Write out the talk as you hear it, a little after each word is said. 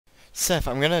Seth,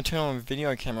 I'm gonna turn on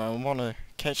video camera. I want to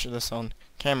catch this on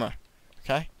camera.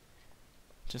 Okay?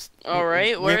 Just.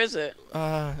 Alright, where is it?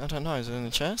 I don't know. Is it in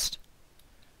the chest?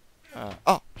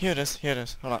 Oh, here it is. Here it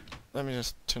is. Hold up. Let me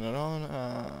just turn it on.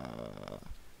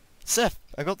 Seth,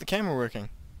 I got the camera working.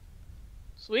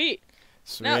 Sweet.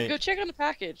 Sweet. Now, go check on the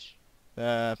package.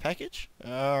 The package?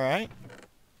 Alright.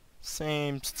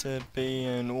 Seems to be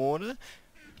in order.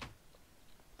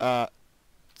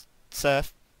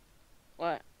 Seth,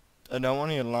 What? I don't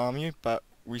want to alarm you, but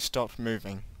we stopped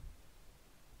moving.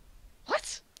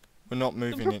 What? We're not The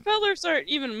moving it. propellers aren't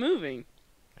even moving.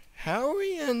 How are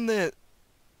we in the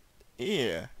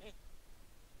air?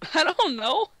 I don't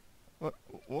know.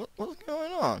 What's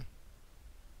going on?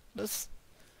 This.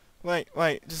 Wait,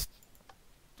 just.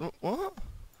 What?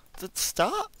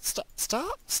 Start. Oh,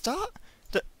 Stop.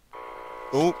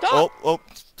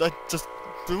 I just.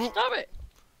 Stop it.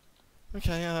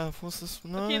 Okay, what's this?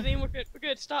 No. Okay, then we're good. We're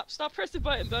good. Stop pressing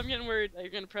buttons. I'm getting worried that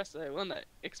you're gonna press the one that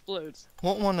explodes.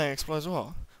 What one that explodes what?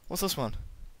 What's this one?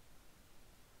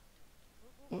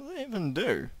 What do they even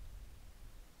do?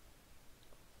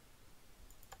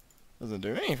 Doesn't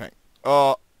do anything.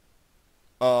 Oh.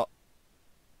 No.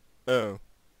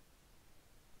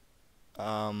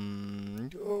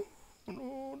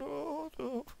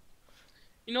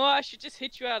 You know what? I should just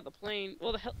hit you out of the plane.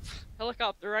 Well, the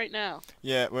helicopter right now.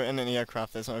 Yeah, we're in an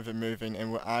aircraft that's not even moving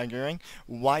and we're arguing.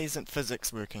 Why isn't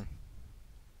physics working?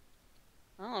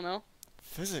 I don't know.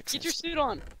 Physics. Get your suit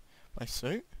on. My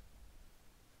suit?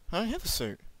 I don't have a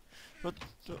suit. What?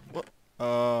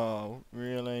 Oh,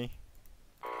 really?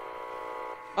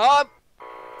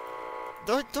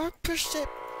 Don't push that.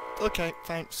 Okay,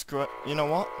 fine. Screw it. You know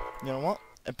what?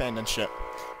 Abandon ship.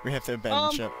 We have to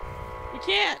abandon ship. We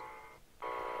can't.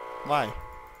 Why?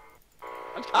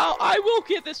 I will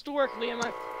get this to work, Liam.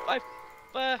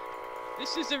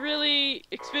 This is a really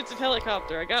expensive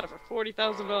helicopter. I got it for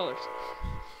 $40,000.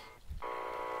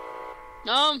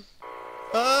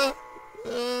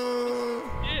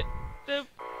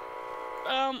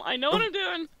 I know what I'm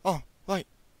doing. Oh, wait.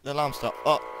 The alarm stopped.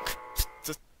 Oh,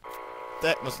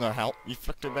 that was no help. You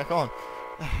flicked it back on.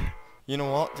 You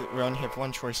know what? We only have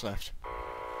one choice left.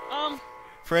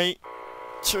 3,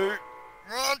 2,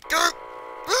 1, go!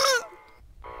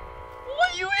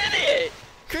 What, you idiot!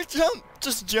 Quick jump!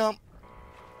 Just jump!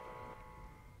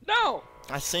 No!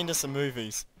 I've seen this in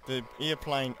movies. The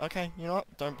airplane... Okay, you know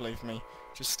what? Don't believe me.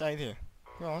 Just stay there.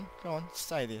 Go on,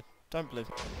 stay there. Don't believe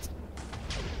me.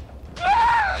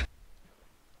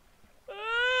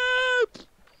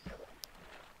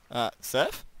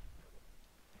 Seth?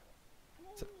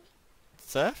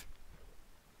 Seth?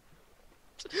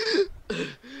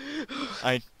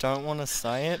 I don't want to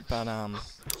say it, but, I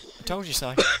told you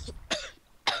so.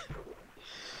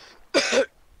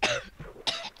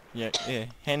 Yeah,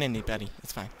 hand in there, buddy.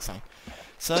 It's fine.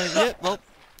 So, yeah, well,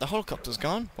 the helicopter's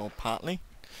gone. Well, partly.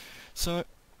 So,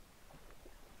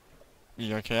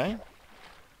 you okay?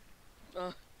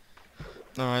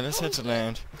 Alright, let's head to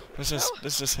land. Let's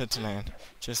just head to land.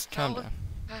 Just calm down.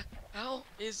 How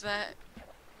is that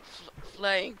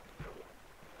flying?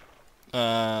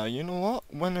 You know what?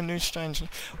 When a new strange...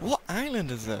 What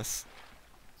island is this?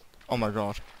 Oh my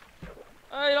god.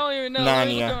 I don't even know.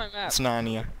 Narnia. It's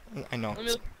Narnia. I know. Let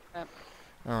me look at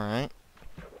the Alright.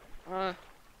 map.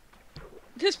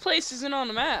 This place isn't on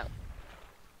the map.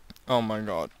 Oh my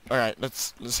god. Alright,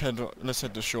 let's head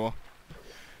to shore.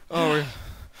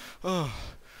 Oh,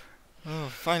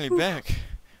 finally back.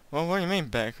 Well, what do you mean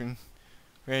back? We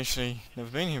actually never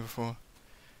been here before.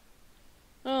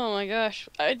 Oh my gosh.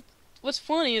 What's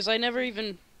funny is I never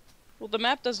even... Well, the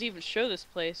map doesn't even show this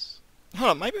place.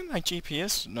 Hold on, maybe my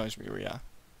GPS knows where we are.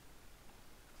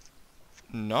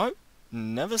 No,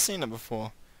 never seen it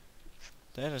before.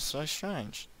 That is so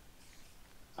strange.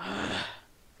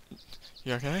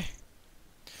 You okay?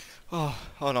 Oh,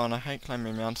 hold on, I hate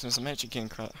climbing mountains. I'm actually getting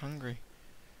quite hungry.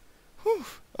 Whew.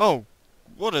 Oh,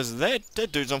 what is that?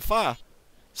 That dude's on fire.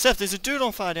 Seth, there's a dude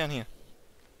on fire down here.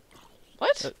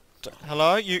 What?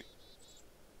 Hello?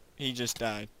 He just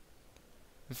died.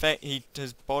 In fact,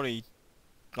 his body,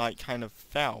 like, kind of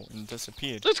fell and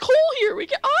disappeared. It's cool here. We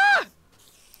get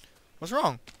What's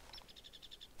wrong?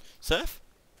 Seth?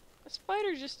 A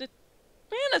spider just... Man,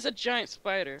 that's a giant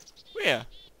spider. Where?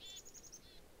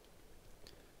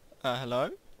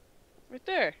 Hello? Right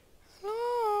there.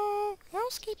 Hello?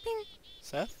 Housekeeping?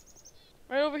 Seth?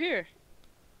 Right over here.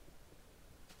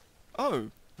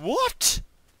 Oh, what?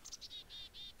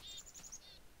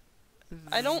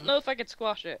 I don't know if I could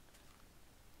squash it.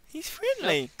 He's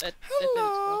friendly. That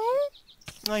Hello?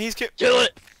 No, he's cute. Kill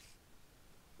it!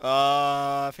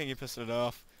 I think he pissed it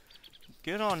off.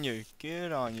 Good on you.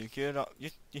 Good on you. Good on...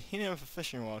 You're hitting him with a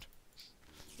fishing rod.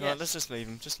 No, Yes. let's just leave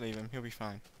him. Just leave him. He'll be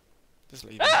fine. Just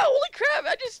leave him. Ah, holy crap!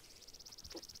 I just.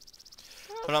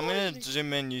 But I'm gonna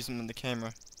zoom in using the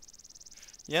camera.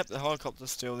 Yep, the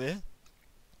helicopter's still there.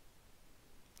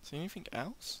 Is there anything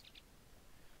else?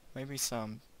 Maybe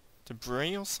some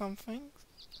debris or something?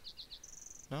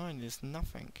 No, there's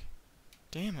nothing.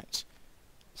 Damn it.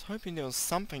 I was hoping there was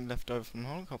something left over from the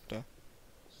helicopter.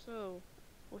 So,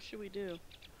 what should we do?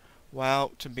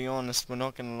 Well, to be honest, we're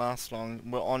not gonna last long.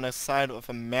 We're on the side of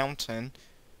a mountain.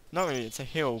 Not really, it's a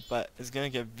hill, but it's gonna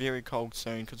get very cold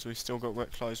soon because we've still got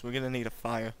wet clothes. We're gonna need a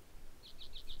fire.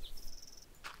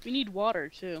 We need water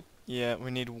too. Yeah,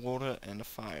 we need water and a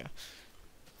fire.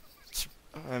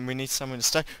 And we need someone to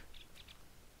stay.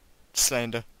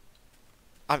 Slender.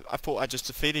 I thought I just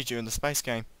defeated you in the space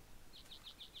game.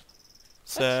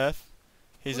 Seth.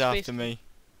 He's What after space me.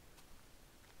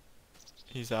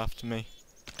 He's after me.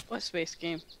 What space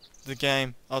game? The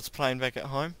game I was playing back at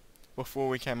home before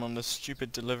we came on this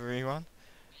stupid delivery run.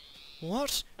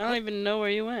 What? I don't even know where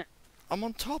you went. I'm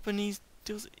on top and he's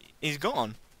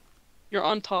gone. You're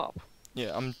on top.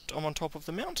 Yeah, I'm on top of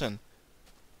the mountain.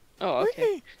 Oh,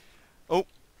 okay. Whee! Oh.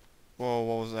 Whoa,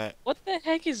 what was that? What the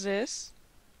heck is this?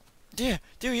 Yeah,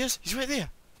 there he is. He's right there.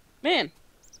 Man,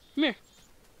 come here.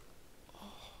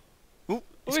 Oh,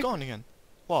 he's Wait. gone again.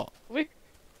 What? Wait,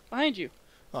 behind you.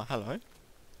 Oh, hello.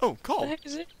 Oh, What the Cole. heck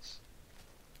is this?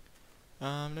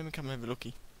 Let me come have a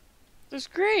looky. There's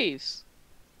graves.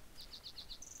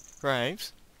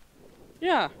 Graves?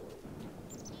 Yeah.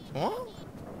 What?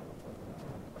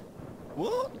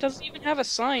 What It doesn't even have a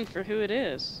sign for who it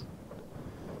is.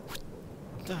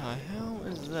 the hell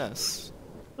is this?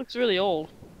 Looks really old.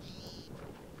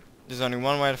 There's only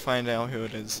one way to find out who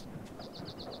it is.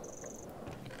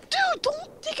 Dude,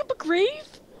 don't dig up a grave.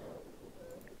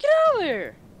 Get out of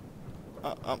there.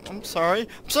 I'm sorry.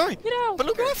 I'm sorry. Get out. But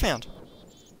look what I found.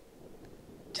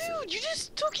 Dude, you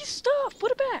just took his stuff.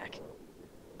 Put it back.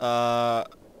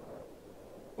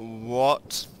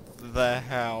 What the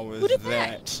hell Put is it back.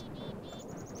 that?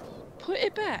 Put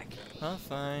it back. Oh,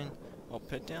 fine. I'll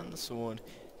put down the sword.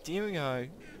 There we go.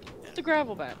 Put the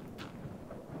gravel back.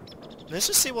 Let's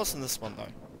just see what's in this one, though.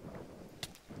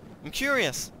 I'm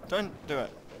curious. Don't do it.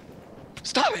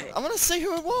 Stop it. I want to see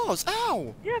who it was.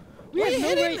 Ow! Yeah, Why are you no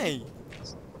hitting right. me?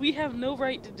 We have no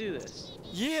right to do this.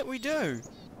 Yeah, we do.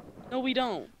 No, we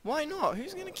don't. Why not?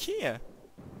 Who's gonna care?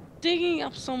 Digging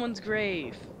up someone's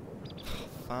grave.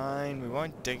 Fine, we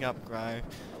won't dig up grave.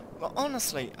 But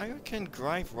honestly, I reckon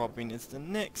grave robbing is the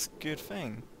next good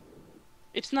thing.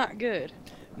 It's not good.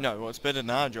 No, well, it's better than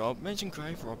our job. Imagine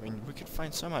grave robbing. We could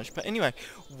find so much. But anyway,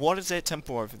 what is that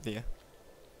temple over there?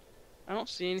 I don't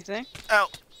see anything. Ow!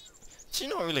 It's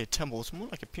not really a temple. It's more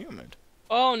like a pyramid.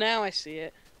 Oh, now I see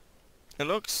it. It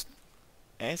looks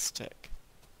Aztec.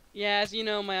 Yeah, as you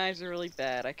know, my eyes are really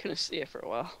bad. I couldn't see it for a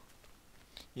while.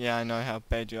 Yeah, I know how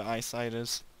bad your eyesight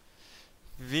is.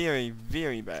 Very,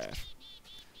 very bad.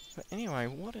 But anyway,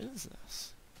 what is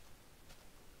this?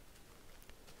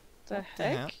 The What the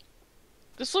heck? hell?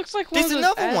 This looks like one There's of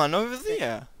those another one over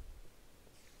there.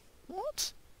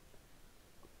 What?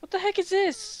 What the heck is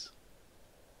this?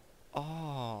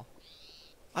 Oh.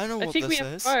 I know I what think we this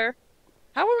have is. fire.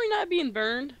 How are we not being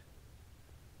burned?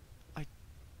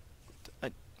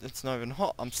 It's not even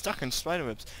hot. I'm stuck in spider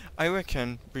webs. I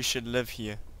reckon we should live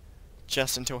here.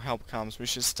 Just until help comes. We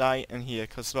should stay in here.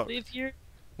 Because look. Live here?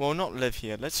 Well, not live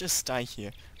here. Let's just stay here.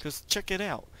 Because check it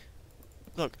out.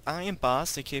 Look, iron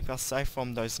bars to keep us safe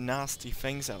from those nasty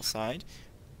things outside.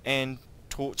 And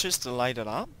torches to light it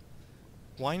up.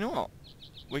 Why not?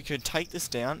 We could take this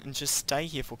down and just stay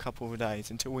here for a couple of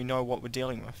days until we know what we're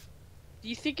dealing with. Do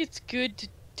you think it's good to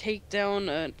take down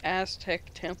an Aztec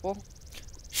temple?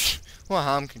 What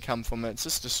harm can come from it? It's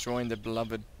just destroying the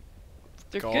beloved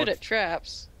They're God. good at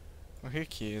traps. Well, who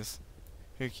cares?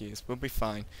 Who cares? We'll be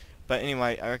fine. But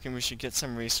anyway, I reckon we should get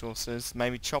some resources.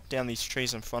 Maybe chop down these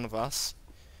trees in front of us.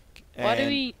 Why do And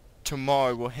we...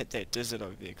 tomorrow we'll hit that desert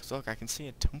over there. Because look, I can see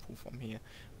a temple from here.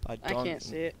 But I can't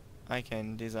see it. I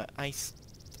can. There's a ice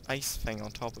thing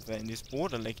on top of it. And there's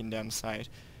water leaking down the side.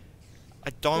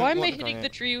 I don't Why am I want to go hitting in. the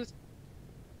tree with...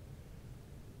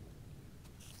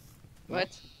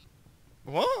 What?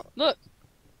 What? Look!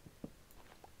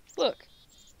 Look!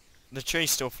 The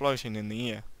tree's still floating in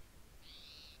the air.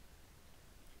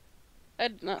 I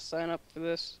did not sign up for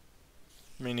this.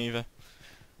 Me neither.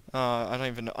 I don't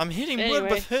even know. I'm hitting wood Anyway.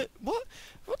 with hit. What?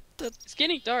 What the? It's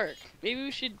getting dark. Maybe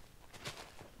we should...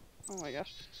 Oh my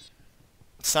gosh.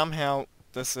 Somehow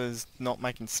this is not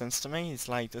making sense to me. It's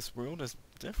like this world is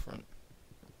different.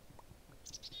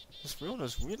 This world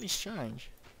is really strange.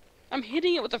 I'm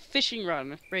hitting it with a fishing rod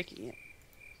and it's breaking it.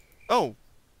 Oh,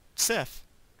 Seth.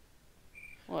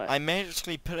 What? I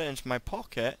magically put it into my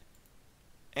pocket,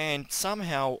 and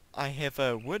somehow I have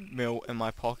a wood mill in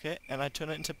my pocket, and I turn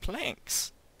it into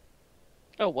planks.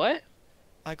 Oh, what?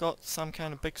 I got some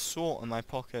kind of big saw in my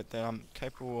pocket that I'm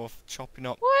capable of chopping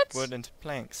up What? wood into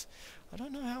planks. I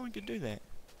don't know how I could do that.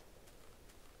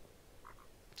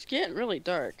 It's getting really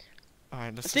dark.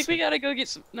 Alright, I let's think just we gotta go get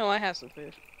some. No, I have some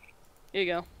food. Here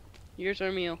you go. Here's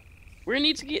our meal. We're gonna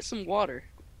need to get some water.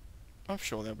 I'm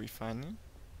sure they'll be fine then.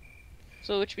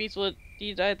 So, which means we'll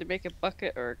need to either make a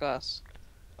bucket or a glass.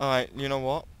 Alright, you know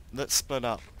what? Let's split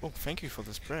up. Oh, thank you for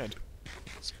this bread.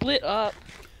 Split up.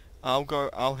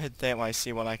 I'll head that way,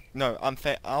 see what no,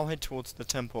 I'll head towards the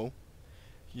temple.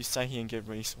 You stay here and get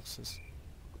resources.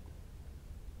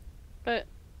 But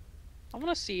I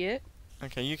wanna see it.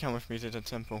 Okay, you come with me to the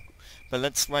temple. But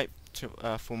let's wait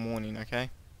for morning, okay?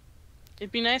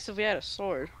 It'd be nice if we had a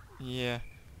sword. Yeah.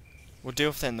 We'll deal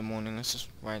with that in the morning, let's just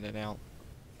wait it out.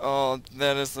 Oh,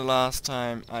 that is the last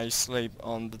time I sleep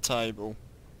on the table.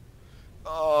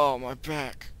 Oh, my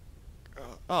back.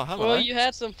 Oh, hello. Well, you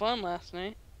had some fun last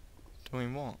night.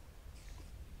 Doing what?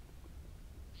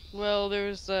 Well, there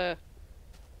was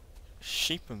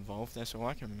Sheep involved, that's all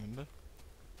I can remember.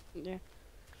 yeah.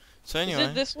 So Is anyway.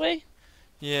 it this way?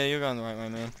 Yeah, you're going the right way,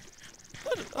 man.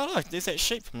 Oh look, there's that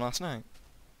sheep from last night.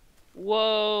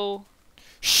 Whoa.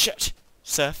 Shit!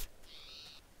 Seth.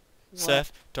 What?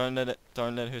 Seth, don't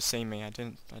let her see me. I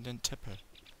didn't tip her.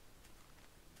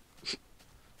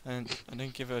 I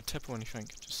didn't give her a tip or anything.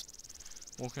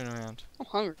 Just walking around. I'm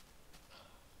hungry.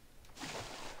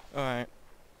 Alright.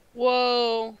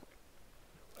 Whoa.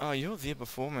 Oh, you were there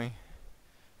before me.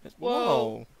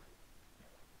 Whoa.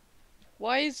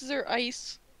 Why is there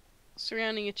ice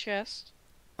surrounding a chest?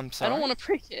 I'm sorry. I don't want to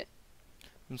break it.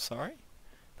 I'm sorry?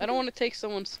 I don't want to take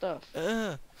someone's stuff.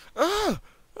 Oh!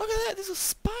 Look at that! There's a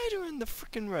spider in the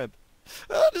frickin' rib.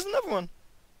 There's another one.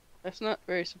 That's not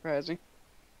very surprising.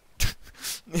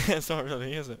 Yeah, it's not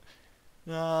really, is it?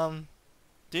 Do you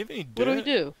have any dirt? What do we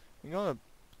do? You got a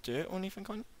dirt or anything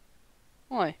on you?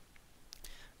 Why?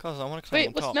 Cause I want to climb on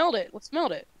Wait, let's top. melt it. Let's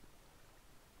melt it.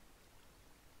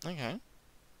 Okay.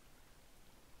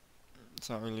 It's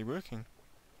not really working.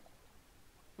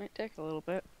 Might take a little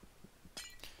bit.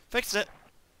 Fixed it!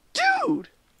 Dude!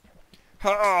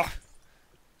 Oh,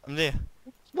 I'm there.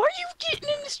 Why are you getting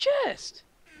in this chest?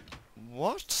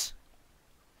 What?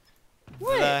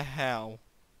 What? The hell?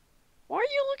 Why are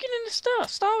you looking into stuff?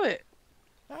 Stop it.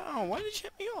 Oh, why did you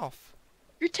hit me off?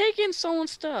 You're taking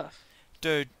someone's stuff.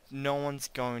 Dude, no one's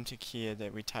going to care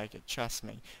that we take it, trust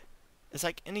me. It's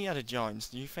like any other Jones.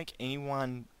 Do you think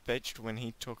anyone bitched when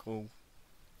he took all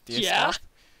their Yeah. stuff?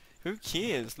 Who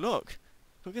cares? Look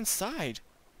inside.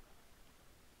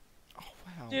 Oh,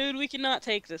 wow. Dude, we cannot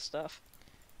take this stuff.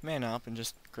 Man up and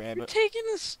just grab You're it. taking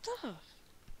this stuff.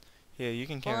 Here, you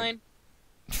can carry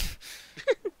Fine.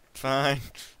 Fine.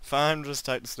 Fine, just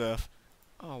take the stuff.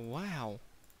 Oh, wow.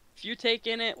 If you're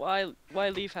taking it, why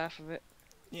leave half of it?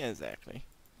 Yeah, exactly.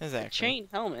 A Exactly. chain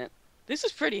helmet. This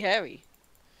is pretty heavy.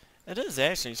 It is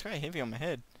actually. It's quite heavy on my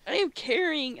head. I am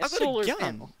carrying a I've got solar a gun.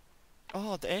 panel.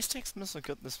 Oh, the Aztecs must have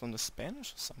got this from the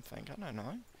Spanish or something. I don't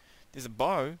know. There's a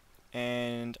bow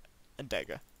and a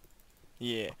dagger.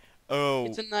 Yeah. Oh,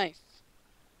 It's a knife.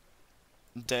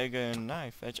 dagger and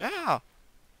knife. Ow!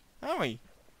 Owie!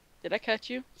 Did I cut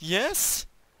you? Yes!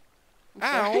 I'm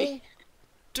Ow! sorry.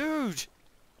 Dude!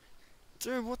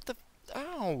 Dude, what the...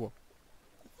 Ow!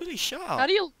 Really sharp. How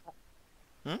do you?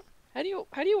 Hmm? How do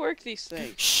you work these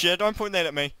things? Shit, don't point that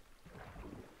at me.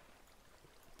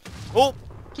 Oh!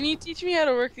 Can you teach me how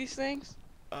to work these things?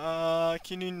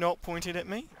 Can you not point it at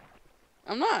me?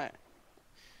 I'm not.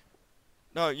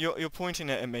 No, you're pointing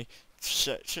it at me.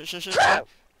 Shit. Crap!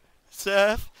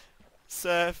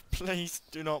 Seth, please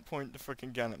do not point the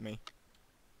freaking gun at me.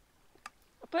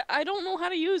 But I don't know how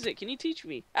to use it. Can you teach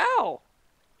me? Ow!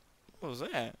 What was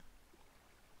that?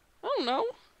 I don't know.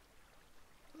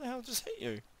 What the hell just hit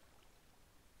you?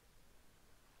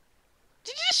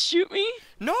 Did you just shoot me?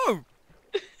 No!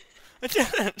 I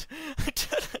didn't!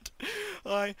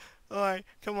 Alright,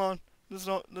 come on. There's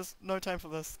no time for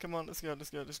this. Come on, let's go,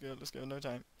 no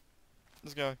time.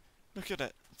 Let's go. Look at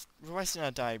it. We're wasting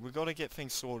our day. We've got to get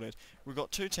things sorted. We've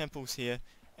got 2 temples here,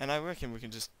 and I reckon we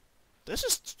can just... Let's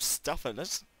just stuff it.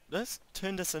 Let's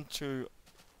turn this into,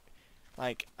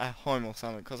 like, a home or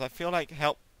something, because I feel like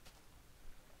help...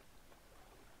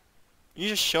 You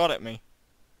just shot at me.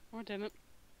 Oh, I didn't.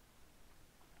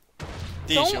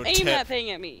 There's Don't your aim tip. that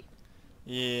thing at me.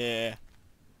 Yeah.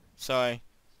 Sorry.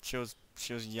 She was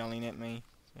yelling at me,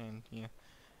 and yeah.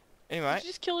 Anyway. Did you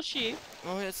just kill a sheep?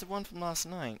 Oh, it's the one from last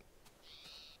night.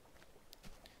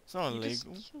 It's not You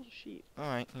illegal. just killed a sheep.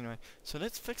 Alright, anyway. So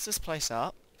let's fix this place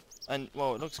up. And,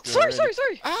 well, it looks good. Sorry, already.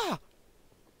 sorry! Ah!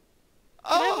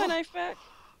 Can I have my Oh! knife back?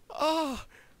 Oh!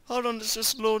 Hold on, it's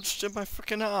just lodged in my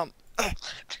freaking arm.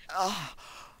 Ah!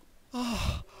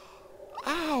 Oh!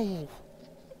 Ow!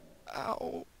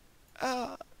 Ow!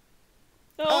 Ah!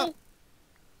 No! Ah.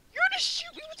 You're gonna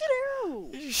shoot me with an arrow!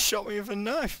 You just shot me with a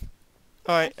knife.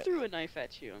 I Alright. threw a knife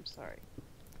at you, I'm sorry.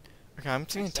 Okay, I'm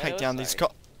just gonna said I take was down these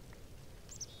sorry.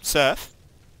 Seth?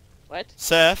 What?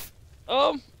 Seth?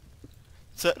 Put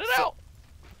it out!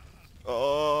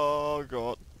 Oh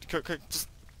god. Quick, just...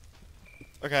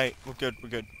 Okay, we're good. We're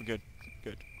good.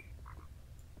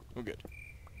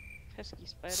 Pesky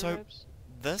spider So, webs.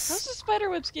 This... How's the spider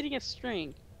webs getting a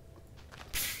string?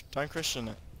 Don't question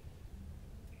it.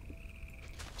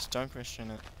 Just don't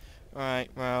question it. Alright,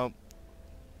 well...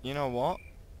 You know what?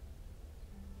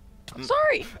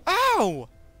 Sorry! Ow!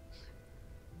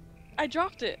 I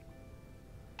dropped it.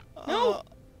 No!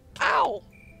 Ow!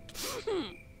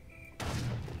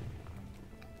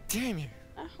 Damn you!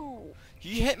 Ow!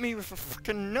 You hit me with a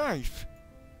freaking knife!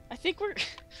 I think we're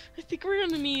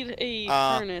gonna need a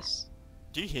furnace.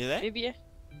 Do you hear that? Maybe.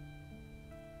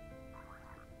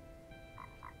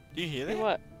 Do you hear that? You're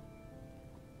what?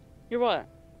 You're what?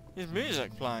 There's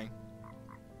music playing.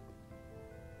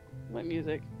 What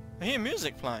music? I hear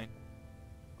music playing.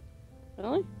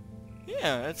 Really?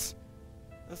 Yeah, it's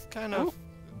kind of...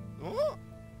 What?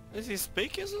 Is these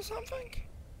speakers or something?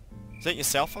 Is that your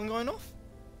cell phone going off?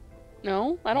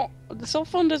 No, I don't. The cell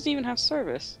phone doesn't even have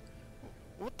service.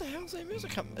 What the hell's that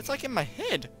music coming? It's like in my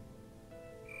head.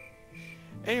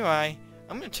 Anyway,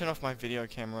 I'm gonna turn off my video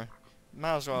camera.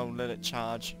 Might as well let it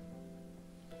charge.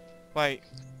 Wait,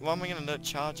 what am I gonna let it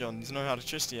charge on? There's no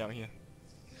electricity out here.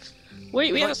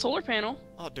 Wait, we have a solar panel.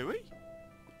 Oh, do we?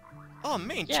 Oh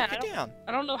man, Yeah, check it down.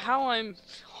 I don't know how I'm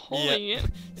holding it.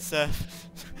 Seth,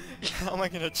 how am I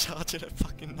gonna charge it at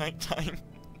fucking nighttime?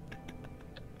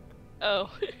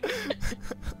 Oh.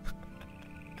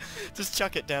 Just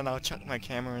chuck it down, I'll chuck my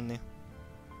camera in there.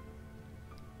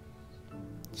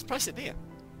 Just place it there.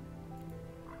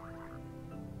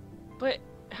 But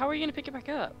how are you gonna pick it back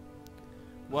up?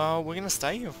 Well, we're gonna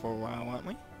stay here for a while, aren't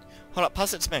we? Hold up,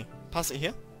 pass it to me. Pass it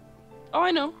here. Oh,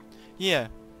 I know. Yeah.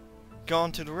 Go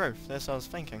onto the roof, that's what I was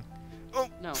thinking. Oh!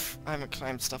 No. I haven't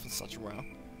climbed stuff in such a while.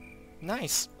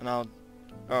 Nice! And I'll...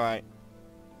 Alright.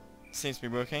 Seems to be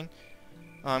working.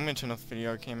 Oh, I'm gonna turn off the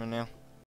video camera now.